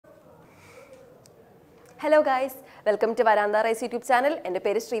Hello guys, welcome to Veranda YouTube channel. My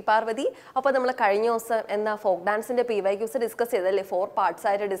name is SREEPARVATHY. Now, we will folk dance in the PYQs discuss 4 parts.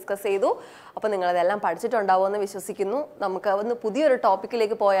 Now, you will discuss this. Now, we will topic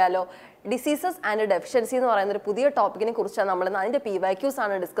diseases and deficiency. We will discuss topic in the PYQs.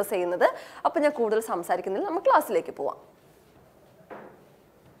 Now, we will class.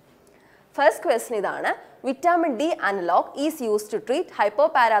 First question is, vitamin D analog is used to treat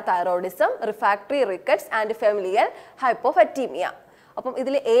hypoparathyroidism, refractory rickets and familial hypophatemia. So, this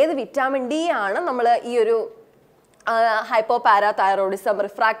is vitamin D is hypoparathyroidism,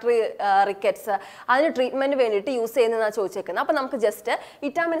 refractory rickets, and treatment use just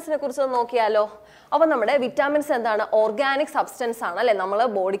vitamins. Vitamins are organic substances. Our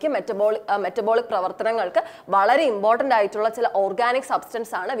body metabolic very important organic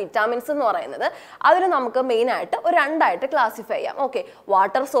substances. Vitamins are main classify. Okay,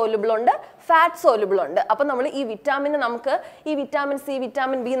 water soluble and fat soluble. So, vitamin C,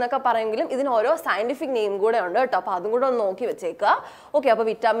 vitamin B is scientific name. Okay,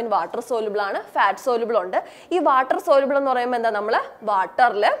 vitamin water soluble and fat soluble. This water soluble is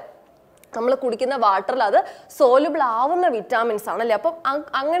water. നമ്മൾ കുടിക്കുന്ന വാട്ടറിൽ അത് soluble ആവുന്ന vitamins ആണല്ലേ. അപ്പോൾ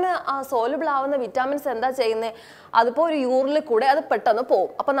അങ്ങനെ soluble ആവുന്ന vitamins എന്താ ചെയ്യുന്നത്? അതിപ്പോൾ ഒരു യൂറിനിൽ കൂടെ അത് പെട്ടെന്ന്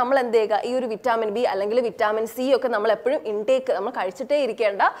പോകും. അപ്പോൾ നമ്മൾ എന്ത് ചെയ്യുക? ഈ ഒരു വിറ്റാമിൻ ബി അല്ലെങ്കിൽ വിറ്റാമിൻ സി ഒക്കെ നമ്മൾ എപ്പോഴും ഇൻടേക്ക് നമ്മൾ കഴിച്ചിട്ടേ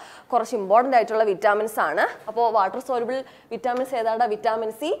ഇരിക്കേണ്ട കുറച്ച് ഇമ്പോർട്ടൻ്റ് ആയിട്ടുള്ള വിറ്റാമിൻസ് ആണ്. അപ്പോൾ വാട്ടർ സോലുബിൾ വിറ്റാമിൻസ് ഏതാണ്?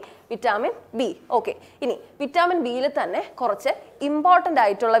 Vitamin C, vitamin B. Okay, ഇനി വിറ്റാമിൻ ബിയിൽ തന്നെ കുറച്ച് ഇമ്പോർട്ടൻ്റ്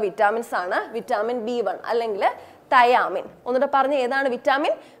ആയിട്ടുള്ള വിറ്റാമിൻസ് ആണ് വിറ്റാമിൻ B1 അല്ലെങ്കിൽ thiamine. ഒന്നുകൂടെ പറഞ്ഞ് ഏതാണ്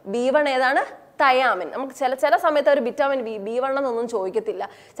വിറ്റാമിൻ B1 ഏതാണ്? thiamine. നമുക്ക് ചില സമയത്ത് ഒരു വിറ്റാമിൻ B1 എന്നൊന്നും ചോദിക്കത്തില്ല,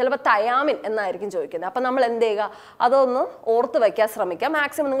 ചിലപ്പോൾ thiamine എന്നായിരിക്കും ചോദിക്കുന്നത്. അപ്പം നമ്മൾ എന്ത് ചെയ്യുക? അതൊന്ന് ഓർത്ത് വയ്ക്കാൻ ശ്രമിക്കുക.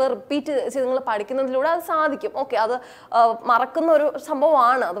 മാക്സിമം നിങ്ങൾ റിപ്പീറ്റ് ചെയ്ത് നിങ്ങൾ പഠിക്കുന്നതിലൂടെ അത് സാധിക്കും. ഓക്കെ, അത് മറക്കുന്ന ഒരു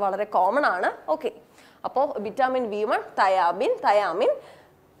സംഭവമാണ്, അത് വളരെ കോമൺ ആണ്. ഓക്കെ, അപ്പോൾ വിറ്റാമിൻ B1 thiamine.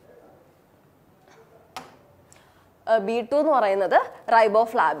 B2 എന്ന് പറയുന്നത്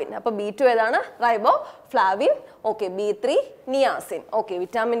റൈബോഫ്ലാവിൻ. അപ്പോൾ B2 ഏതാണ്? Riboflavin. Okay, B3 niacin. Okay,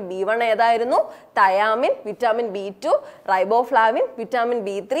 vitamin B1 ഏതായിരുന്നു? thiamine. Vitamin B2 riboflavin. Vitamin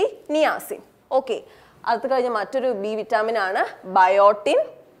B3 niacin. Okay, അത് കഴിഞ്ഞ് മറ്റൊരു ബി വിറ്റാമിൻ ആണ് biotin,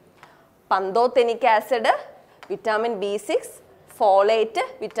 പന്തോതെനിക് acid, vitamin B6, folate,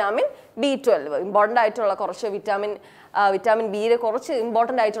 vitamin B12. Important ആയിട്ടുള്ള കുറച്ച് വിറ്റാമിൻ ബിയിലെ കുറച്ച്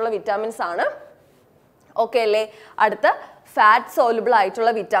ഇമ്പോർട്ടൻ്റ് ആയിട്ടുള്ള വിറ്റാമിൻസ് ആണ്. ഓക്കെ അല്ലേ? അടുത്ത ഫാറ്റ് സോലുബിൾ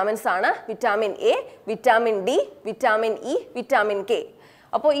ആയിട്ടുള്ള വിറ്റാമിൻസ് ആണ് vitamin A, vitamin D, vitamin E, vitamin K.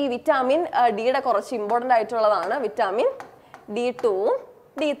 അപ്പോൾ ഈ വിറ്റാമിൻ ഡിയുടെ കുറച്ച് ഇമ്പോർട്ടൻ്റ് ആയിട്ടുള്ളതാണ് വിറ്റാമിൻ D2ഉം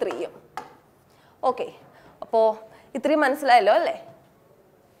D3യും. ഓക്കെ, അപ്പോൾ ഇത്രയും മനസ്സിലായല്ലോ അല്ലേ?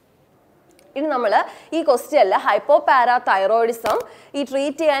 ഇനി നമ്മൾ ഈ ക്വസ്റ്റ്യനിൽ ഹൈപ്പോപാരാതൈറോയിഡിസം ഈ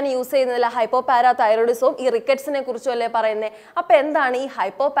ട്രീറ്റ് ചെയ്യാൻ യൂസ് ചെയ്യുന്നതില്ല. ഹൈപ്പോപാരാതൈറോയിഡിസവും ഈ റിക്കറ്റ്സിനെ കുറിച്ചും അല്ലേ പറയുന്നത്. അപ്പോൾ എന്താണ് ഈ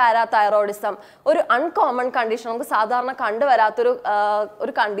ഹൈപ്പോപാരാതൈറോയിഡിസം? ഒരു അൺകോമൺ കണ്ടീഷൻ, നമുക്ക് സാധാരണ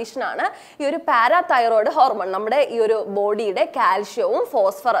കണ്ടുവരാത്തൊരു കണ്ടീഷനാണ്. ഈ ഒരു പാരാതൈറോയിഡ് ഹോർമോൺ നമ്മുടെ ഈ ഒരു ബോഡിയുടെ കാൽഷ്യവും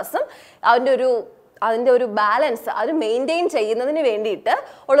ഫോസ്ഫറസും അതിൻ്റെ ഒരു ബാലൻസ് അത് മെയിൻറ്റെയിൻ ചെയ്യുന്നതിന് വേണ്ടിയിട്ട്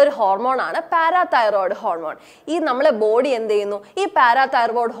ഉള്ളൊരു ഹോർമോണാണ് പാരാതൈറോയിഡ് ഹോർമോൺ. ഈ നമ്മളെ ബോഡി എന്ത് ചെയ്യുന്നു? ഈ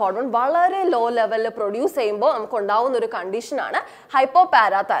പാരാതൈറോയിഡ് ഹോർമോൺ വളരെ ലോ ലെവലിൽ പ്രൊഡ്യൂസ് ചെയ്യുമ്പോൾ നമുക്ക് ഉണ്ടാവുന്ന ഒരു കണ്ടീഷനാണ്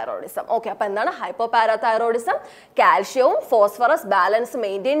ഹൈപ്പോപാരാതൈറോയിഡിസം. ഓക്കെ, അപ്പോൾ എന്താണ് ഹൈപ്പോപാരാതൈറോയിഡിസം? കാൽഷ്യവും ഫോസ്ഫറസ് ബാലൻസ്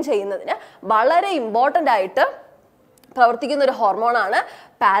മെയിൻറ്റെയിൻ ചെയ്യുന്നതിന് വളരെ ഇമ്പോർട്ടൻ്റ് ആയിട്ട് പ്രവർത്തിക്കുന്ന ഒരു ഹോർമോണാണ്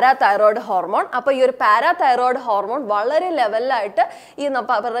പാരാതൈറോയിഡ് ഹോർമോൺ. അപ്പോൾ ഈ ഒരു പാരാതൈറോയിഡ് ഹോർമോൺ വളരെ ലെവലിലായിട്ട് ഈ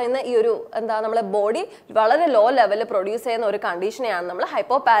പറയുന്ന ഈ ഒരു നമ്മളെ ബോഡി വളരെ ലോ ലെവലിൽ പ്രൊഡ്യൂസ് ചെയ്യുന്ന ഒരു കണ്ടീഷനെയാണ് നമ്മൾ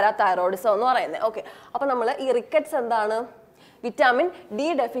ഹൈപ്പോപാരാതൈറോയിഡിസം എന്ന് പറയുന്നത്. ഓക്കെ, അപ്പോൾ നമ്മൾ ഈ റിക്കറ്റ്സ് എന്താണ്? വിറ്റാമിൻ ഡി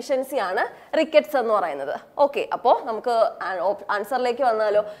ഡെഫിഷ്യൻസി ആണ് റിക്കറ്റ്സ് എന്ന് പറയുന്നത്. ഓക്കെ, അപ്പോൾ നമുക്ക് ആൻസറിലേക്ക്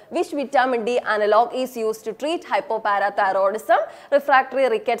വന്നാലോ. Which vitamin D analogue is use to treat ഹൈപ്പോപാരാതൈറോയിഡിസം, refractory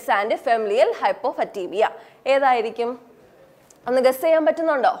rickets and familial ഹൈപ്പോഫറ്റീമിയ? ഏതായിരിക്കും? ഒന്ന് ഗസ് ചെയ്യാൻ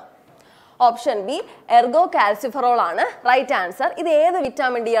പറ്റുന്നുണ്ടോ? ഓപ്ഷൻ ബി എർഗോ കാൽസിഫറോൾ ആണ് റൈറ്റ് ആൻസർ. ഇത് ഏത്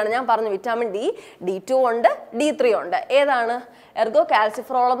വിറ്റാമിൻ ഡി ആണ്? ഞാൻ പറഞ്ഞു വിറ്റാമിൻ ഡി D2 ഉണ്ട്, D3 ഉണ്ട്. ഏതാണ്? എർഗോ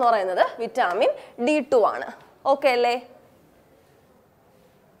കാൽസിഫറോൾ എന്ന് പറയുന്നത് വിറ്റാമിൻ D2 ആണ്. ഓക്കെ അല്ലേ?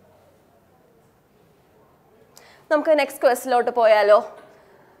 നമുക്ക് നെക്സ്റ്റ് ക്വസ്റ്റിലോട്ട് പോയാലോ.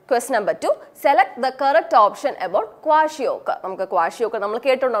 Question number 2, select the correct option about ക്വാഷിയോക്ക. നമുക്ക് ക്വാഷിയോക്ക നമ്മൾ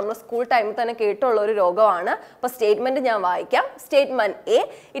കേട്ടുണ്ടോ? നമ്മൾ സ്കൂൾ ടൈമിൽ തന്നെ കേട്ടുള്ള ഒരു രോഗമാണ്. അപ്പോൾ സ്റ്റേറ്റ്മെന്റ് ഞാൻ വായിക്കാം. Statement A,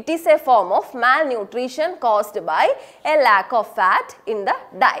 it is A form of Mal nutrition caused by A lack of fat in the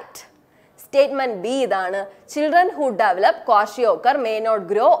diet. Statement B ഇതാണ്. Children who develop ക്വാഷിയോക്കർ may not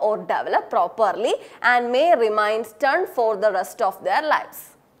grow or develop properly and may remain stun for the rest of their lives.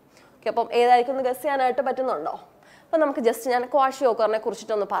 Okay, അപ്പം ഏതായിരിക്കും ഒന്ന് guess ചെയ്യാനായിട്ട് പറ്റുന്നുണ്ടോ? അപ്പോൾ നമുക്ക് just ഞാൻ ക്വാഷിയോക്കറിനെ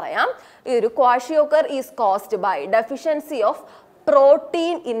കുറിച്ചിട്ടൊന്ന് പറയാം. ഈ ഒരു ക്വാഷിയോക്കർ is caused by deficiency of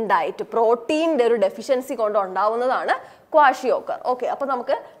protein in diet. പ്രോട്ടീൻ്റെ ഒരു ഡെഫിഷ്യൻസി കൊണ്ട് ഉണ്ടാവുന്നതാണ് ക്വാഷിയോക്കർ. ഓക്കെ, അപ്പോൾ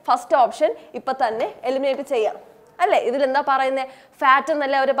നമുക്ക് ഫസ്റ്റ് ഓപ്ഷൻ ഇപ്പം തന്നെ എലിമിനേറ്റ് ചെയ്യാം അല്ലേ. ഇതിലെന്താ പറയുന്നത്? ഫാറ്റ്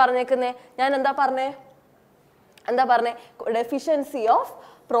എന്നല്ലേ അവർ പറഞ്ഞേക്കുന്നത്. ഞാൻ എന്താ പറഞ്ഞേ? Deficiency of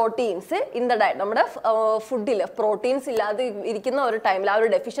proteins in the diet. നമ്മുടെ ഫുഡിൽ പ്രോട്ടീൻസ് ഇല്ലാതെ ഇരിക്കുന്ന ഒരു ടൈമിൽ ആ ഒരു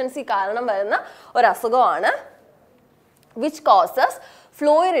ഡെഫിഷ്യൻസി കാരണം വരുന്ന ഒരു അസുഖമാണ് which causes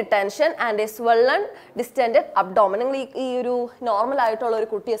fluid retention and A സ്വെല്ലൺ ഡിസ്റ്റൻഡഡ് abdomen. നിങ്ങൾ ഈ ഒരു നോർമൽ ആയിട്ടുള്ള ഒരു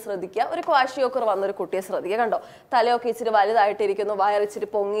കുട്ടിയെ ശ്രദ്ധിക്കുക. ഒരു ക്വാഷിയോക്കർ വന്നൊരു കുട്ടിയെ ശ്രദ്ധിക്കുക. കണ്ടോ, തലയൊക്കെ ഇച്ചിരി വലുതായിട്ടിരിക്കുന്നു, വയറിച്ചിരി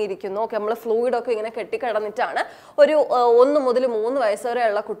പൊങ്ങിയിരിക്കുന്നു. ഓക്കെ, നമ്മൾ ഫ്ലൂയിഡൊക്കെ ഇങ്ങനെ കെട്ടിക്കിടന്നിട്ടാണ്. ഒരു 1 മുതൽ 3 വയസ്സ്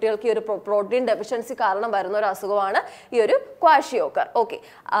വരെയുള്ള കുട്ടികൾക്ക് ഈ ഒരു പ്രോട്ടീൻ ഡെഫിഷ്യൻസി കാരണം വരുന്ന ഒരു അസുഖമാണ് ഈ ഒരു ക്വാഷിയോക്കർ. ഓക്കെ,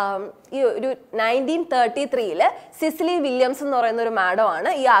 ഈ ഒരു 1933 സിസിലി വില്യംസ് എന്ന് പറയുന്ന ഒരു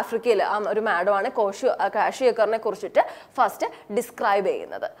മാഡമാണ്, ഈ ആഫ്രിക്കയിൽ ഒരു മാഡമാണ് ക്വാഷിയോക്കറിനെ കുറിച്ചിട്ട് ഫസ്റ്റ് ഡിസ്ക്രൈബ്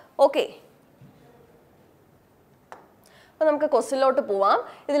ചെയ്യുന്നത്. ഓക്കെ, അപ്പോൾ നമുക്ക് ക്വസ്റ്റ്യനിലോട്ട് പോവാം.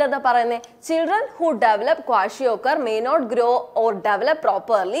 ഇതിലെന്താ പറയുന്നത്? Children who develop ക്വാഷിയോക്കർ may not grow or develop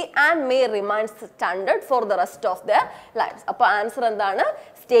properly and may remain standard for the rest of there lives. അപ്പോൾ ആൻസർ എന്താണ്?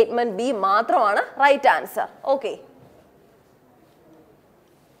 സ്റ്റേറ്റ്മെന്റ് ബി മാത്രമാണ് റൈറ്റ് ആൻസർ. ഓക്കെ,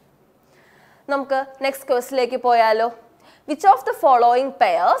 നമുക്ക് നെക്സ്റ്റ് ക്വസ്റ്റ്യനിലേക്ക് പോയാലോ. Which of the following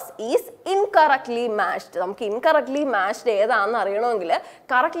pairs is incorrectly matched? നമുക്ക് incorrectly matched ഏതാണെന്ന് അറിയണമെങ്കിൽ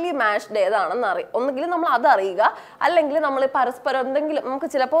correctly matched ഏതാണെന്ന് ഒന്നുകിൽ നമ്മൾ അത് അറിയുക, അല്ലെങ്കിൽ നമ്മൾ പരസ്പരം എന്തെങ്കിലും നമുക്ക്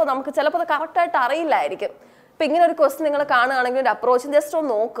ചിലപ്പോൾ അത് കറക്റ്റായിട്ട് അറിയില്ലായിരിക്കും. ഇപ്പം ഇങ്ങനെ ഒരു ക്വസ്റ്റ്യൻ നിങ്ങൾ കാണുകയാണെങ്കിൽ ഒരു അപ്രോച്ച് ജസ്റ്റ്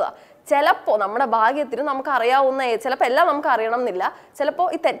ഒന്ന് നോക്കുക. ചിലപ്പോൾ നമ്മുടെ ഭാഗ്യത്തിന് നമുക്ക് അറിയാവുന്ന, ചിലപ്പോൾ എല്ലാം നമുക്ക് അറിയണം എന്നില്ല, ചിലപ്പോൾ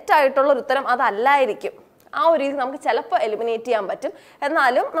ഈ തെറ്റായിട്ടുള്ള ഒരു ഉത്തരം അതല്ലായിരിക്കും. ആ ഒരു രീതി നമുക്ക് ചിലപ്പോൾ എലിമിനേറ്റ് ചെയ്യാൻ പറ്റും.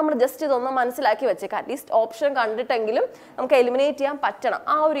 എന്നാലും നമ്മൾ ജസ്റ്റ് ഇതൊന്ന് മനസ്സിലാക്കി വെച്ചേക്കുക. അറ്റ്ലീസ്റ്റ് ഓപ്ഷൻ കണ്ടിട്ടെങ്കിലും നമുക്ക് എലിമിനേറ്റ് ചെയ്യാൻ പറ്റണം.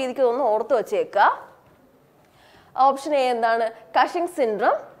 ആ ഒരു രീതിക്ക് ഇതൊന്ന് ഓർത്ത് വെച്ചേക്കുക. ഓപ്ഷൻ എ എന്താണ്? കഷിംഗ്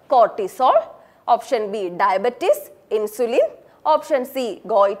syndrome, cortisol. Option B diabetes, insulin. Option C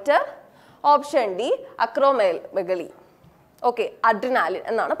goitre. Option D acromegaly. Okay, adrenaline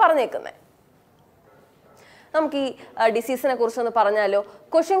എന്നാണ് പറഞ്ഞേക്കുന്നത്. നമുക്ക് ഈ ഡിസീസിനെ കുറിച്ചൊന്ന് പറഞ്ഞാലോ.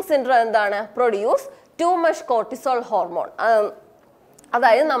 കുഷിംഗ് സിൻഡ്രോം എന്താണ്? Produce too much cortisol hormone.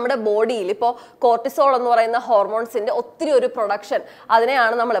 അതായത് നമ്മുടെ ബോഡിയിൽ ഇപ്പോൾ കോർട്ടിസോൾ എന്ന് പറയുന്ന ഹോർമോൺസിന്റെ ഒത്തിരി ഒരു പ്രൊഡക്ഷൻ,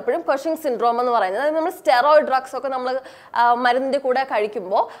 അതിനെയാണ് നമ്മൾ എപ്പോഴും കഷിംഗ് സിൻഡ്രോം എന്ന് പറയുന്നത്. അതായത് നമ്മൾ സ്റ്റെറോയിഡ് ഡ്രഗ്സ് ഒക്കെ നമ്മൾ മരുന്നിന്റെ കൂടെ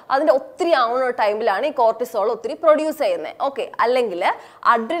കഴിക്കുമ്പോൾ അതിന്റെ ഒത്തിരി ആവുന്ന ടൈമിലാണ് ഈ കോർട്ടിസോൾ ഒത്തിരി പ്രൊഡ്യൂസ് ചെയ്യുന്നത്. ഓക്കെ, അല്ലെങ്കിൽ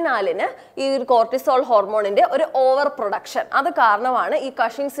അഡ്രിനാലിന് ഈ ഒരു കോർട്ടിസോൾ ഹോർമോണിന്റെ ഒരു ഓവർ പ്രൊഡക്ഷൻ, അത് കാരണമാണ് ഈ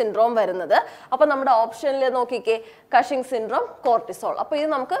കഷിംഗ് സിൻഡ്രോം വരുന്നത്. അപ്പൊ നമ്മുടെ ഓപ്ഷനിൽ നോക്കിക്കേ, കഷിംഗ് സിൻഡ്രോം, കോർട്ടിസോൾ. അപ്പൊ ഇത്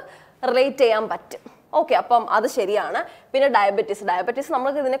നമുക്ക് റിലേറ്റ് ചെയ്യാൻ പറ്റും. ഓക്കെ, അപ്പം അത് ശരിയാണ്. പിന്നെ ഡയബറ്റീസ്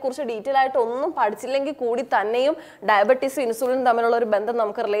നമ്മൾക്ക് ഇതിനെക്കുറിച്ച് ഡീറ്റെയിൽ ആയിട്ട് ഒന്നും പഠിച്ചില്ലെങ്കിൽ കൂടി തന്നെയും ഡയബറ്റീസും ഇൻസുലിനും തമ്മിലുള്ള ഒരു ബന്ധം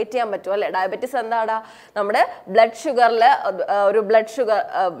നമുക്ക് റിലേറ്റ് ചെയ്യാൻ പറ്റും അല്ലേ. ഡയബറ്റീസ് എന്താടാ? നമ്മുടെ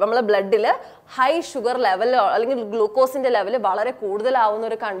നമ്മളെ ബ്ലഡിൽ ഹൈ ഷുഗർ ലെവൽ അല്ലെങ്കിൽ ഗ്ലൂക്കോസിന്റെ ലെവൽ വളരെ കൂടുതലാവുന്ന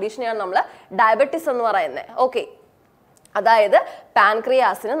ഒരു കണ്ടീഷനെയാണ് നമ്മൾ ഡയബറ്റീസ് എന്ന് പറയുന്നത്. ഓക്കെ, അതായത്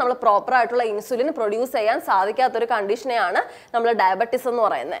പാൻക്രിയാസിന് നമ്മൾ പ്രോപ്പർ ആയിട്ടുള്ള ഇൻസുലിൻ പ്രൊഡ്യൂസ് ചെയ്യാൻ സാധിക്കാത്തൊരു കണ്ടീഷനെയാണ് നമ്മൾ ഡയബറ്റീസ് എന്ന്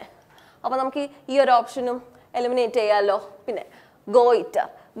പറയുന്നത്. അപ്പോൾ നമുക്ക് ഈ ഒരു ഓപ്ഷനും എലിമിനേറ്റ് ചെയ്യാമല്ലോ. പിന്നെ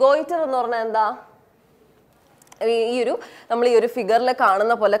ഗോയിറ്റർ എന്ന് പറഞ്ഞാൽ എന്താ? നമ്മൾ ഈ ഒരു ഫിഗറിൽ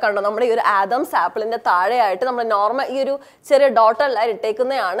കാണുന്ന പോലെ കണ്ടോ, നമ്മുടെ ഈ ഒരു ആദംസ് ആപ്പിളിന്റെ താഴെയായിട്ട് നമ്മൾ നോർമൽ ഈ ഒരു ചെറിയ ഡോട്ടർ ലൈൻ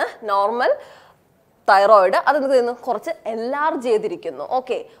ഇട്ടേക്കുന്നതാണ് നോർമൽ തൈറോയിഡ്. അത് കുറച്ച് എൻലാർജ് ചെയ്തിരിക്കുന്നു.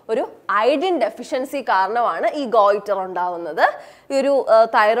 ഓക്കെ, ഒരു അയഡിൻ ഡെഫിഷ്യൻസി കാരണമാണ് ഈ ഗോയിറ്റർ ഉണ്ടാവുന്നത്. ഈ ഒരു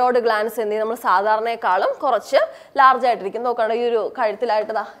തൈറോയിഡ് ഗ്ലാൻസ് എന്ത് ചെയ്യും, നമ്മൾ സാധാരണയെക്കാളും കുറച്ച് ലാർജ് ആയിട്ടിരിക്കുന്നു. നോക്കണ്ട, ഈ ഒരു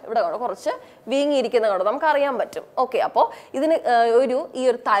കഴുത്തിലായിട്ട് ഇവിടെ കുറച്ച് വീങ്ങിയിരിക്കുന്ന കണ്ടോ, നമുക്ക് അറിയാൻ പറ്റും. ഓക്കെ, അപ്പോൾ ഇതിന് ഈ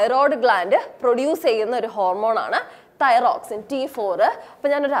ഒരു തൈറോയിഡ് ഗ്ലാൻഡ് പ്രൊഡ്യൂസ് ചെയ്യുന്ന ഒരു ഹോർമോണാണ് തൈറോക്സിൻ, T4. അപ്പം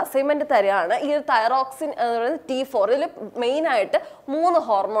ഞാനൊരു അസൈൻമെന്റ് തരികയാണ്. ഈ ഒരു തൈറോക്സിൻ എന്ന് പറയുന്നത് T4, ഇതിൽ മെയിനായിട്ട് 3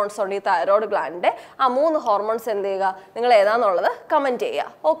 ഹോർമോൺസ് ഉണ്ട് ഈ തൈറോയിഡ് ഗ്ലാൻഡിന്റെ. ആ 3 ഹോർമോൺസ് എന്ത് ചെയ്യുക, നിങ്ങൾ ഏതാന്നുള്ളത് കമന്റ് ചെയ്യുക.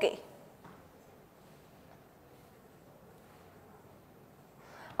 ഓക്കെ,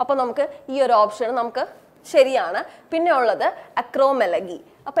 അപ്പോൾ നമുക്ക് ഈ ഒരു ഓപ്ഷൻ നമുക്ക് ശരിയാണ്. പിന്നെ ഉള്ളത് അക്രോമെലഗി.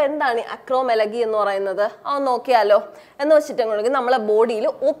 അപ്പോൾ എന്താണ് അക്രോമെലഗി എന്ന് പറയുന്നത്? അത് നോക്കിയാലോ. എന്ന് വെച്ചിട്ടുണ്ടെങ്കിൽ നമ്മളെ ബോഡിയിൽ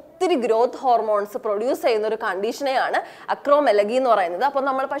ഒത്തിരി ഗ്രോത്ത് ഹോർമോൺസ് പ്രൊഡ്യൂസ് ചെയ്യുന്ന ഒരു കണ്ടീഷനെയാണ് അക്രോമെലഗി എന്ന് പറയുന്നത്. അപ്പോൾ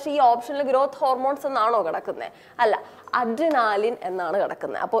നമ്മൾ പക്ഷേ ഈ ഓപ്ഷനിൽ ഗ്രോത്ത് ഹോർമോൺസ് എന്നാണോ കിടക്കുന്നത്? അല്ല, അഡ്രിനാലിൻ എന്നാണ്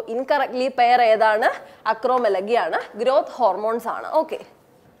കിടക്കുന്നത്. അപ്പോൾ ഇൻകറക്ട്ലി പെയർ ഏതാണ്? അക്രോമെലഗി ആണ്, ഗ്രോത്ത് ഹോർമോൺസ് ആണ്. ഓക്കെ,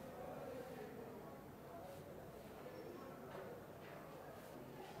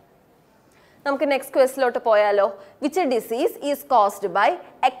 നമുക്ക് നെക്സ്റ്റ് ക്വസ്റ്റിലോട്ട് പോയാലോ. Which disease is caused by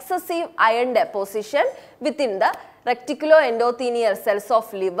excessive iron deposition within the റെക്ടിക്കുലോ എൻഡോത്തീനിയൽ cells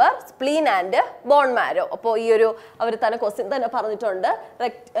of liver, spleen and bone marrow. അപ്പോൾ ഈ ഒരു അവർ തന്നെ ക്വസ്റ്റ്യൻ തന്നെ പറഞ്ഞിട്ടുണ്ട്.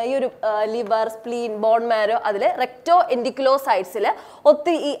 ഈ ഒരു ലിവർ, സ്പ്ലീൻ, ബോൺ മാരോ അതിൽ റെക്ടോ എൻഡിക്കുലോസൈറ്റ്സിൽ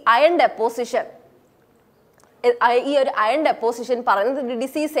ഒത്തിരി ഈ അയൺ ഡെപ്പോസിഷൻ, ഈ ഒരു അയൺ ഡെപ്പോസിഷൻ പറയുന്നത്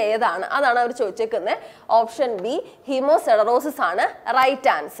ഡിസീസ് ഏതാണ്, അതാണ് അവർ ചോദിച്ചേക്കുന്നത്. ഓപ്ഷൻ ബി ഹീമോസെഡറോസിസ് ആണ് റൈറ്റ്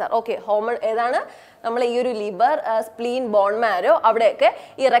ആൻസർ. ഓക്കെ, ഏതാണ് നമ്മൾ ഈ ഒരു ലിവർ, സ്പ്ലീൻ, ബോൺ മാരോ അവിടെയൊക്കെ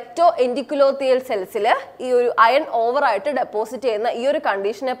ഈ റെക്ടോ എൻഡിക്കുലോത്തിയൽ സെൽസിൽ ഈ ഒരു അയൺ ഓവറായിട്ട് ഡെപ്പോസിറ്റ് ചെയ്യുന്ന ഈ ഒരു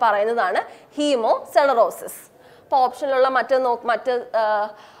കണ്ടീഷനെ പറയുന്നതാണ് ഹീമോസെഡറോസിസ്. അപ്പോൾ ഓപ്ഷനിലുള്ള മറ്റ്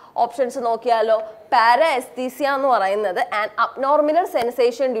ഓപ്ഷൻസ് നോക്കിയാലോ. പാരാഎസ്തീസിയ എന്ന് പറയുന്നത് ആൻഡ് അബ്നോർമിനൽ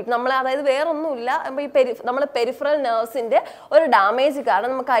സെൻസേഷൻ ഡ്യൂ ടു നമ്മൾ, അതായത് വേറൊന്നുമില്ല, നമ്മൾ പെരിഫറൽ നെർവ്സിന്റെ ഒരു ഡാമേജ്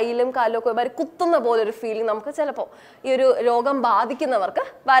കാരണം നമുക്ക് കയ്യിലും കാലിലും ഒക്കെ കുത്തുന്ന പോലെ ഒരു ഫീലിംഗ് നമുക്ക് ചിലപ്പോൾ ഈ ഒരു രോഗം ബാധിക്കുന്നവർക്ക്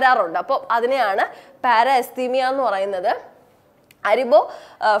വരാറുണ്ട്. അപ്പോൾ അതിനെയാണ് പാരാഎസ്തീമിയ എന്ന് പറയുന്നത്. അരിബോ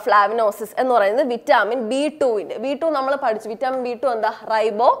ഫ്ലാവിനോസിസ് എന്ന് പറയുന്നത് വിറ്റാമിൻ B2 നമ്മൾ പഠിച്ചു. വിറ്റാമിൻ B2 എന്താ?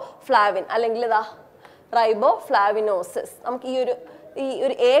 റൈബോ ഫ്ലാവിൻ അല്ലെങ്കിൽ ഇതാ റൈബോ ഫ്ലാവിനോസിസ്. നമുക്ക് ഈ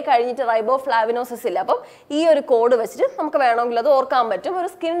ഒരു എ കഴിഞ്ഞിട്ട് റൈബോ ഫ്ലാവിനോസിസ് ഇല്ല. അപ്പം ഈ ഒരു കോഡ് വെച്ചിട്ട് നമുക്ക് വേണമെങ്കിൽ അത് ഓർക്കാൻ പറ്റും. ഒരു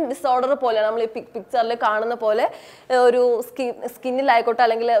സ്കിൻ ഡിസോർഡർ പോലെയാണ് നമ്മൾ ഈ പിക്ചറിൽ കാണുന്ന പോലെ. ഒരു സ്കിന്നിലായിക്കോട്ടെ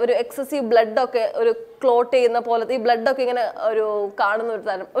അല്ലെങ്കിൽ ഒരു എക്സസീവ് ബ്ലഡൊക്കെ ഒരു ക്ലോട്ട് ചെയ്യുന്ന പോലത്തെ ഈ ബ്ലഡൊക്കെ ഇങ്ങനെ ഒരു കാണുന്ന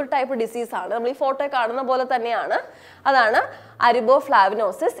ഒരു ടൈപ്പ് ഡിസീസാണ്. നമ്മൾ ഈ ഫോട്ടോയിൽ കാണുന്ന പോലെ തന്നെയാണ്. അതാണ് അരിബോ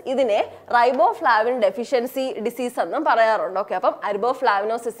ഫ്ലാവിനോസിസ്. ഇതിനെ റൈബോ ഫ്ലാവിൻ ഡെഫിഷ്യൻസി ഡിസീസ് എന്നും പറയാറുണ്ട്. ഓക്കെ, അപ്പം അരിബോ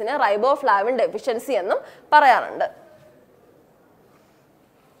ഫ്ലാവിനോസിസിനെ റൈബോ ഫ്ലാവിൻ ഡെഫിഷ്യൻസി എന്നും പറയാറുണ്ട്.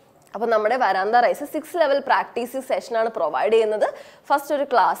 അപ്പോൾ നമ്മുടെ വരാന്ത റൈസ് 6 ലെവൽ പ്രാക്ടീസ് സെഷനാണ് പ്രൊവൈഡ് ചെയ്യുന്നത്. ഫസ്റ്റ് ഒരു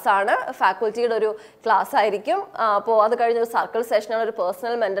ക്ലാസ് ആണ്, ഫാക്കൽറ്റിയുടെ ഒരു ക്ലാസ് ആയിരിക്കും. അപ്പോൾ അത് കഴിഞ്ഞ ഒരു സർക്കിൾ സെഷനാണ്, ഒരു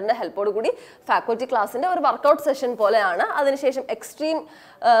പേഴ്സണൽ മെന്ററിന്റെ ഹെൽപ്പോട് കൂടി ഫാക്കൽറ്റി ക്ലാസ്സിന്റെ ഒരു വർക്കൗട്ട് സെഷൻ പോലെയാണ്. അതിനുശേഷം എക്സ്ട്രീം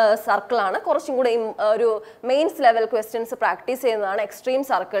സർക്കിളാണ്, കുറച്ചും കൂടെ ഒരു മെയിൻസ് ലെവൽ ക്വസ്റ്റ്യൻസ് പ്രാക്ടീസ് ചെയ്യുന്നതാണ്. എക്സ്ട്രീം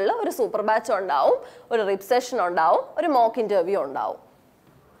സർക്കിളിൽ ഒരു സൂപ്പർ ബാച്ച് ഉണ്ടാവും, ഒരു റിപ്പ് സെഷൻ ഉണ്ടാവും, ഒരു മോക്ക് ഇന്റർവ്യൂ ഉണ്ടാവും.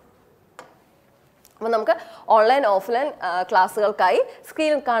 അപ്പോൾ നമുക്ക് ഓൺലൈൻ ഓഫ്ലൈൻ ക്ലാസ്സുകൾക്കായി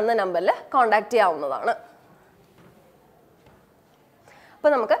സ്ക്രീനിൽ കാണുന്ന നമ്പറിൽ കോൺടാക്ട് ചെയ്യാവുന്നതാണ്.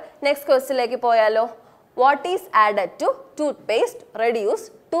 അപ്പോൾ നമുക്ക് നെക്സ്റ്റ് ക്വസ്റ്റ്യനിലേക്ക് പോയാലോ. What is added to tooth paste reduce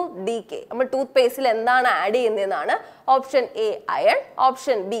to decay? നമ്മൾ ടൂത്ത് പേസ്റ്റിൽ എന്താണ് add ചെയ്യുന്നതെന്നാണ്. Option A iron,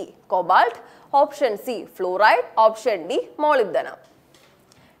 option B cobalt, option C fluoride, option D മോളിബ്ഡനം.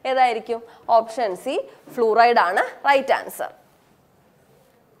 ഏതായിരിക്കും? ഓപ്ഷൻ സി ഫ്ലൂറൈഡ് ആണ് റൈറ്റ് ആൻസർ.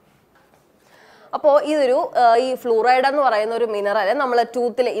 അപ്പോൾ ഈ ഫ്ലൂറൈഡ് എന്ന് പറയുന്ന ഒരു മിനറൽ നമ്മൾ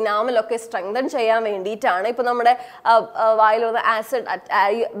ടൂത്തിൽ ഇനാമലൊക്കെ സ്ട്രെങ്തൻ ചെയ്യാൻ വേണ്ടിയിട്ടാണ്. ഇപ്പോൾ നമ്മുടെ വായിലുള്ള ആസിഡ്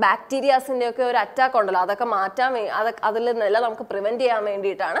ബാക്ടീരിയാസിൻ്റെ ഒക്കെ ഒരു അറ്റാക്ക് ഉണ്ടല്ലോ, അതൊക്കെ മാറ്റാൻ അതിൽ നിന്നെല്ലാം നമുക്ക് പ്രിവെൻറ്റ് ചെയ്യാൻ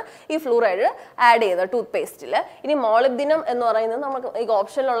വേണ്ടിയിട്ടാണ് ഈ ഫ്ലൂറൈഡ് ആഡ് ചെയ്യുന്നത് ടൂത്ത് പേസ്റ്റിൽ. ഇനി മോളിബ്ഡിനം എന്ന് പറയുന്നത് നമുക്ക് ഈ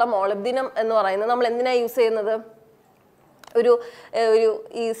ഓപ്ഷനിലുള്ള മോളിബ്ഡിനം എന്ന് പറയുന്നത് നമ്മൾ എന്തിനാണ് യൂസ് ചെയ്യുന്നത്? ഒരു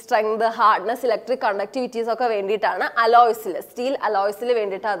ഈ സ്ട്രെങ്ത്, ഹാർഡ്നെസ്, ഇലക്ട്രിക് കണ്ടക്ടിവിറ്റീസ് ഒക്കെ വേണ്ടിയിട്ടാണ് അലോയ്സിൽ, സ്റ്റീൽ അലോയ്സിൽ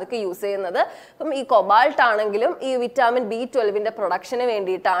വേണ്ടിയിട്ട് അതൊക്കെ യൂസ് ചെയ്യുന്നത്. അപ്പം ഈ കൊബാൾട്ട് ആണെങ്കിലും ഈ വിറ്റാമിൻ B12 പ്രൊഡക്ഷന്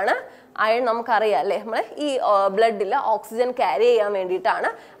വേണ്ടിയിട്ടാണ്. അയൺ നമുക്കറിയാം അല്ലേ, നമ്മൾ ഈ ബ്ലഡിൽ ഓക്സിജൻ ക്യാരി ചെയ്യാൻ വേണ്ടിയിട്ടാണ്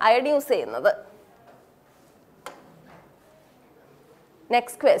അയൺ യൂസ് ചെയ്യുന്നത്.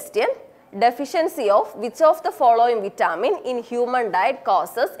 Next question. Deficiency of which of the following vitamin in human diet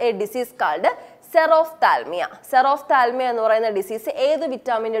causes a disease called സെറോഫ്താൽമിയ? സെറോഫ്താൽമിയ എന്ന് പറയുന്ന ഡിസീസ് ഏത്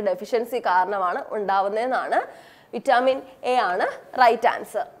വിറ്റാമിൻ്റെ ഡെഫിഷ്യൻസി കാരണമാണ് ഉണ്ടാവുന്നതെന്നാണ്. വിറ്റാമിൻ എ ആണ് റൈറ്റ്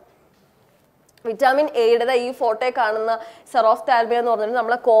ആൻസർ. വിറ്റാമിൻ എയുടെ ഈ ഫോട്ടോയിൽ കാണുന്ന സെറോഫ്താൽമിയ എന്ന് പറഞ്ഞാൽ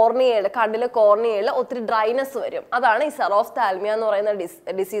നമ്മളെ കോർണിയയിൽ, കണ്ണിലെ കോർണിയയിൽ ഒത്തിരി ഡ്രൈനെസ് വരും. അതാണ് ഈ സെറോഫ്താൽമിയ എന്ന് പറയുന്ന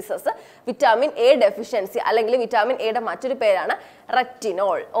ഡിസീസസ്. വിറ്റാമിൻ എ ഡെഫിഷ്യൻസി അല്ലെങ്കിൽ വിറ്റാമിൻ എയുടെ മറ്റൊരു പേരാണ്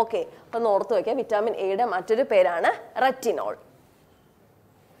റെറ്റിനോൾ. ഓക്കെ, അപ്പം ഓർത്ത് വയ്ക്കാം, വിറ്റാമിൻ എയുടെ മറ്റൊരു പേരാണ് റെറ്റിനോൾ.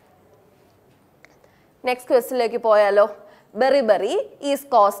 നെക്സ്റ്റ് ക്വസ്റ്റ്യനിലേക്ക് പോയാലോ. Beriberi is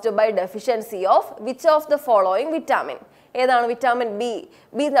caused by deficiency of which of the following vitamin? ഏതാണ്? വിറ്റാമിൻ ബി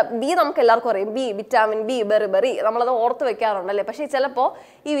നമുക്ക് എല്ലാവർക്കും അറിയാം. വിറ്റാമിൻ ബി, ബെറിബെറി നമ്മളത് ഓർത്ത് വെക്കാറുണ്ടല്ലേ. പക്ഷേ ചിലപ്പോൾ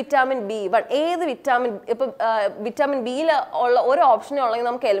ഈ വിറ്റാമിൻ B1 ഏത് വിറ്റാമിൻ, ഇപ്പം വിറ്റാമിൻ ബിയിൽ ഉള്ള ഒരു ഓപ്ഷനേ ഉള്ളെങ്കിൽ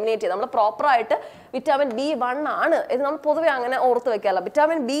നമുക്ക് എലിമിനേറ്റ് ചെയ്യാം. നമ്മൾ പ്രോപ്പറായിട്ട് വിറ്റാമിൻ B1 ആണ് ഇത് നമ്മൾ പൊതുവെ അങ്ങനെ ഓർത്ത് വെക്കാറില്ല.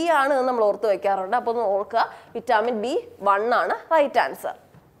 വിറ്റാമിൻ ബി ആണ് എന്ന് നമ്മൾ ഓർത്ത് വെക്കാറുണ്ട്. അപ്പോൾ ഒന്ന് ഓർക്കുക, വിറ്റാമിൻ B1 ആണ് റൈറ്റ് ആൻസർ.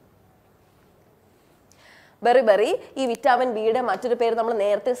 ബെറിബെറി ഈ വിറ്റാമിൻ ബിയുടെ മറ്റൊരു പേര് നമ്മൾ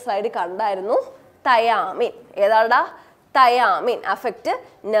നേരത്തെ സ്ലൈഡിൽ കണ്ടായിരുന്നു, തയാമിൻ. ഏതാടാ? Thiamine. Affect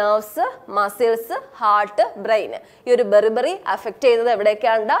nerves, muscles, heart, brain. ഈ ഒരു ബെറിബെറി അഫക്റ്റ് ചെയ്യുന്നത്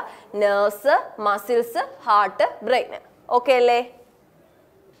എവിടേക്കാണ്ടാ? Nerves, muscles, heart, brain. Okay അല്ലേ?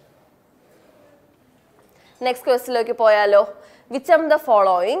 നെക്സ്റ്റ് ക്വസ്റ്റ്യനിലേക്ക് പോയാലോ. Which of the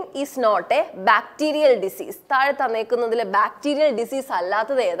following is not a bacterial disease? താഴെ തന്നേക്കുന്നതിലെ ബാക്ടീരിയൽ ഡിസീസ്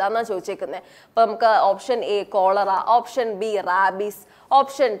അല്ലാത്തത് ഏതാണെന്നാണ് ചോദിച്ചേക്കുന്നത്. അപ്പോൾ നമുക്ക് option A cholera, option B rabies,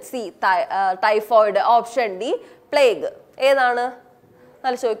 option C typhoid, option D plague. ഏതാണ്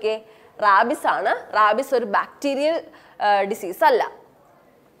നല്ല ചോദിക്കേ? റാബിസ് ആണ്. റാബിസ് ഒരു ബാക്ടീരിയൽ ഡിസീസ് അല്ല.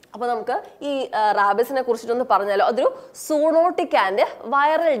 അപ്പോൾ നമുക്ക് ഈ റാബിസിനെ കുറിച്ചിട്ടൊന്ന് പറഞ്ഞാലോ. അതൊരു സൂണോട്ടിക് ആൻഡ്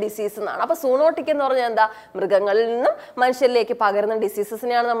വൈറൽ ഡിസീസ് എന്നാണ്. അപ്പോൾ സൂണോട്ടിക് എന്ന് പറഞ്ഞാൽ എന്താ? മൃഗങ്ങളിൽ നിന്നും മനുഷ്യരിലേക്ക് പകരുന്ന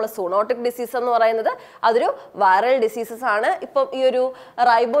ഡിസീസസിനെയാണ് നമ്മൾ സൂണോട്ടിക് ഡിസീസ് എന്ന് പറയുന്നത്. അതൊരു വൈറൽ ഡിസീസസ് ആണ്. ഇപ്പം ഈ ഒരു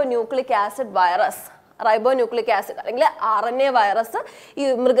ribonucleic acid virus, ribonucleic acid അല്ലെങ്കിൽ RNA വൈറസ്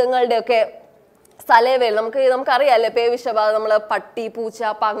ഈ മൃഗങ്ങളുടെയൊക്കെ സലൈവയിൽ നമുക്കറിയാമല്ലേ, പേവിഷബാധ നമ്മൾ പട്ടി, പൂച്ച,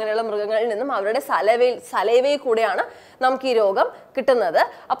 അപ്പം അങ്ങനെയുള്ള മൃഗങ്ങളിൽ നിന്നും അവരുടെ സലൈവയിൽ കൂടെയാണ് നമുക്ക് ഈ രോഗം കിട്ടുന്നത്.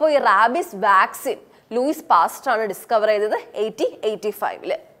 അപ്പോൾ ഈ റാബിസ് വാക്സിൻ ലൂയിസ് പാസ്റ്റർ ആണ് ഡിസ്കവർ ചെയ്തത്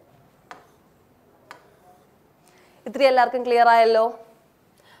 1885. ഇത്രയും എല്ലാവർക്കും ക്ലിയർ ആയല്ലോ?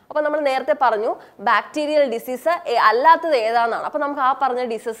 അപ്പോൾ നമ്മൾ നേരത്തെ പറഞ്ഞു ബാക്ടീരിയൽ ഡിസീസ് അല്ലാത്തത് ഏതാണെന്നാണ്. അപ്പോൾ നമുക്ക് ആ പറഞ്ഞ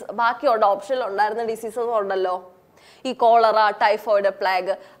ഡിസീസ് ബാക്കിയുണ്ട്, ഓപ്ഷനിൽ ഉണ്ടായിരുന്ന ഡിസീസസ് ഉണ്ടല്ലോ, ഈ കോളറ, ടൈഫോയിഡ്,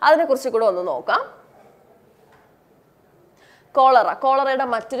 പ്ലേഗ്, അതിനെക്കുറിച്ച് കൂടെ ഒന്ന് നോക്കാം. കോളറയുടെ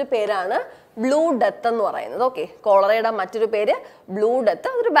മറ്റൊരു പേരാണ് ബ്ലൂ ഡെത്ത് എന്ന് പറയുന്നത്. ഓക്കെ, കോളറയുടെ മറ്റൊരു പേര് ബ്ലൂ ഡെത്ത്.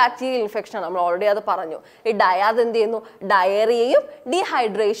 അതൊരു ബാക്ടീരിയൽ ഇൻഫെക്ഷൻ ആണ്, നമ്മൾ ഓൾറെഡി അത് പറഞ്ഞു. ഈ അത് എന്ത് ചെയ്യുന്നു? ഡയറിയയും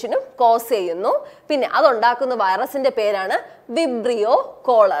ഡീഹൈഡ്രേഷനും കോസ് ചെയ്യുന്നു. പിന്നെ അതുണ്ടാക്കുന്ന വൈറസിന്റെ പേരാണ് വിബ്രിയോ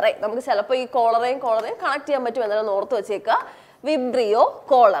കോളറെ. നമുക്ക് ചിലപ്പോൾ ഈ കോളറയും കണക്ട് ചെയ്യാൻ പറ്റും, എന്നാലും ഓർത്ത് വെച്ചേക്കുക. Vibrio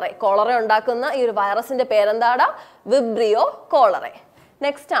cholerae. കോളറ ഉണ്ടാക്കുന്ന ഈ ഒരു വൈറസിന്റെ പേരെന്താടാ? Vibrio cholerae.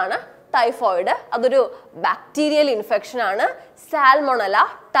 നെക്സ്റ്റ് ആണ് ടൈഫോയിഡ്. അതൊരു ബാക്ടീരിയൽ ഇൻഫെക്ഷൻ ആണ്. Salmonella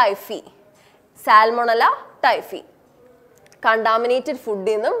typhi. കണ്ടാമിനേറ്റഡ് ഫുഡിൽ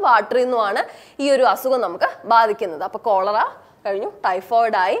നിന്നും വാട്ടറിൽ നിന്നുമാണ് ഈ ഒരു അസുഖം നമുക്ക് ബാധിക്കുന്നത്. അപ്പോൾ കോളറ കഴിഞ്ഞു,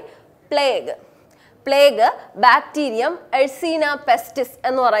 ടൈഫോയിഡായി. പ്ലേഗ് ബാക്ടീരിയം എഴ്സീന പെസ്റ്റിസ്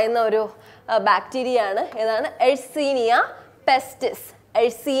എന്ന് പറയുന്ന ഒരു ബാക്ടീരിയ ആണ്. ഏതാണ്? എഴ്സീനിയ പെസ്റ്റിസ്.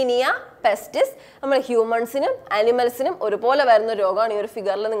 നമ്മൾ ഹ്യൂമൻസിനും ആനിമൽസിനും ഒരുപോലെ വരുന്ന രോഗമാണ്. ഈ ഒരു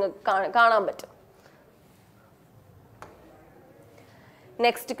ഫിഗറിൽ നിങ്ങൾക്ക് കാണാൻ പറ്റും.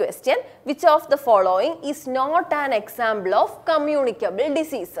 Next question, which of the following is not an example of communicable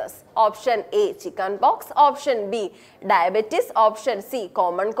diseases? Option A chicken pox, option B diabetes, option C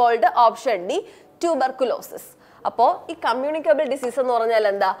common called, option D tuberculosis. അപ്പോൾ ഈ കമ്മ്യൂണിക്കബിൾ ഡിസീസ് എന്ന് പറഞ്ഞാൽ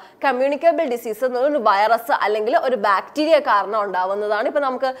എന്താ? കമ്മ്യൂണിക്കബിൾ ഡിസീസ് എന്ന് ഒരു virus അല്ലെങ്കിൽ ഒരു bacteria കാരണം ഉണ്ടാവുന്നതാണ്. ഇപ്പം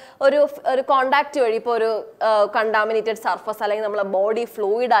നമുക്ക് ഒരു കോണ്ടാക്ട് വഴി, ഇപ്പോൾ ഒരു കണ്ടാമിനേറ്റഡ് സർഫസ് അല്ലെങ്കിൽ നമ്മളെ ബോഡി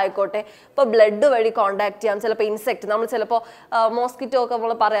ഫ്ലൂയിഡ് ആയിക്കോട്ടെ, ഇപ്പോൾ ബ്ലഡ് വഴി കോണ്ടാക്ട് ചെയ്യാം. ചിലപ്പോൾ ഇൻസെക്ട്, നമ്മൾ ചിലപ്പോൾ മോസ്കിറ്റോ ഒക്കെ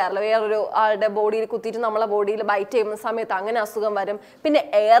നമ്മൾ പറയാറില്ല, വേറൊരു ആളുടെ ബോഡിയിൽ കുത്തിയിട്ട് നമ്മളെ ബോഡിയിൽ ബൈറ്റ് ചെയ്യുന്ന സമയത്ത് അങ്ങനെ അസുഖം വരും. പിന്നെ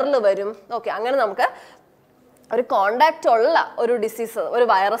എയറിൽ വരും. ഓക്കെ, അങ്ങനെ നമുക്ക് ഒരു കോണ്ടാക്റ്റ് ഉള്ള ഒരു ഡിസീസ്, ഒരു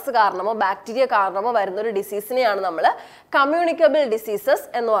വൈറസ് കാരണമോ ബാക്ടീരിയ കാരണമോ വരുന്ന ഒരു ഡിസീസിനെയാണ് നമ്മൾ കമ്മ്യൂണിക്കബിൾ ഡിസീസസ്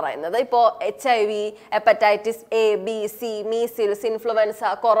എന്ന് പറയുന്നത്. ഇപ്പോൾ HIV, hepatitis A, B, C, measles, influenza,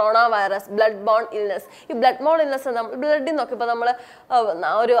 corona virus, blood bone illness. ഈ ബ്ലഡ് ബോൺ ഇൽനെസ് നമ്മൾ ബ്ലഡിൽ നിന്നൊക്കെ ഇപ്പോൾ നമ്മൾ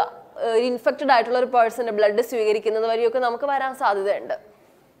ഒരു ഇൻഫെക്റ്റഡ് ആയിട്ടുള്ള ഒരു പേഴ്സന്റെ ബ്ലഡ് സ്വീകരിക്കുന്നത് വഴിയൊക്കെ നമുക്ക് വരാൻ സാധ്യതയുണ്ട്.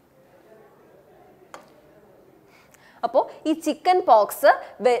 അപ്പോൾ ഈ ചിക്കൻ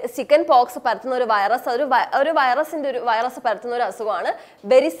പോക്സ് പരത്തുന്ന ഒരു വൈറസ്, ഒരു വൈറസ് പരത്തുന്ന ഒരു അസുഖമാണ്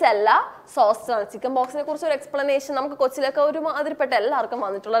വെരിസെല്ല സോസ്റ്റർ. ചിക്കൻ പോക്സിനെ കുറിച്ച് ഒരു എക്സ്പ്ലനേഷൻ നമുക്ക് കൊച്ചിലൊക്കെ ഒരുമാതിരിപ്പെട്ട എല്ലാവർക്കും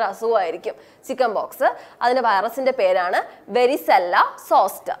വന്നിട്ടുള്ള ഒരു അസുഖമായിരിക്കും ചിക്കൻ പോക്സ്. അതിന്റെ വൈറസിന്റെ പേരാണ് വെരിസെല്ല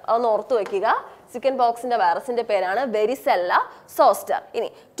സോസ്റ്റർ. അതൊന്ന് ഓർത്തു വെക്കുക. ചിക്കൻ പോക്സിന്റെ വൈറസിന്റെ പേരാണ് വെരിസെല്ല സോസ്റ്റർ. ഇനി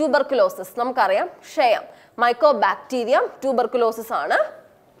ട്യൂബർകുലോസിസ് നമുക്കറിയാം, ക്ഷയം. മൈക്കോബാക്ടീരിയം ട്യൂബർകുലോസിസ് ആണ്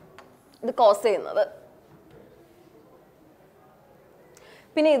ഇത് കോസ് ചെയ്യുന്നത്.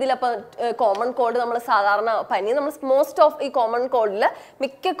 പിന്നെ ഇതിലപ്പോൾ കോമൺ കോൾഡ്, നമ്മൾ സാധാരണ പനി, നമ്മൾ മോസ്റ്റ് ഓഫ് ഈ കോമൺ കോൾഡിൽ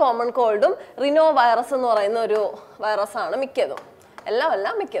മിക്ക കോമൺ കോൾഡും റിനോ വൈറസ് എന്ന് പറയുന്ന ഒരു വൈറസാണ് മിക്കതും.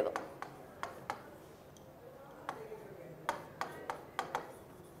 എല്ലാം മിക്കതും.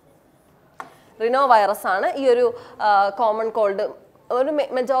 റിനോ വൈറസ് ആണ് ഈ ഒരു കോമൺ കോൾഡ് ഒരു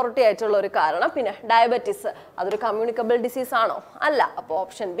മെജോറിറ്റി ആയിട്ടുള്ള ഒരു കാരണം. പിന്നെ ഡയബറ്റിസ്, അതൊരു കമ്മ്യൂണിക്കബിൾ ഡിസീസ് ആണോ? അല്ല. അപ്പോൾ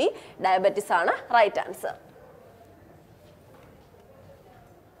ഓപ്ഷൻ ബി ഡയബറ്റിസ് ആണ് റൈറ്റ് ആൻസർ.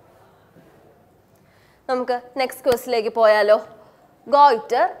 നമുക്ക് നെക്സ്റ്റ് ക്വസ്റ്റിലേക്ക് പോയാലോ.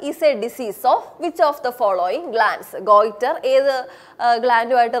 Goitre is A disease of which of the following glands? Goitre ഏത്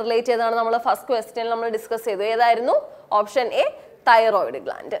ഗ്ലാൻഡുമായിട്ട് റിലേറ്റ് ചെയ്താണ് നമ്മൾ ഫസ്റ്റ് ക്വസ്റ്റ്യനിൽ നമ്മൾ ഡിസ്കസ് ചെയ്തു? ഏതായിരുന്നു? Option A thyroid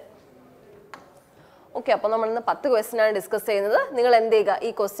gland. Okay, അപ്പോൾ നമ്മൾ ഇന്ന് 10 ക്വസ്റ്റ്യനാണ് ഡിസ്കസ് ചെയ്യുന്നത്. നിങ്ങൾ എന്ത് ചെയ്യുക?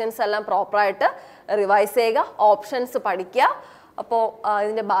 ഈ ക്വസ്റ്റ്യൻസ് എല്ലാം പ്രോപ്പറായിട്ട് റിവൈസ് ചെയ്യുക, ഓപ്ഷൻസ് പഠിക്കുക. അപ്പോൾ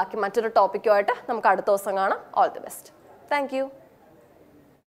ഇതിൻ്റെ ബാക്കി മറ്റൊരു ടോപ്പിക്കുമായിട്ട് നമുക്ക് അടുത്ത ദിവസം കാണാം. All the best. Thank you.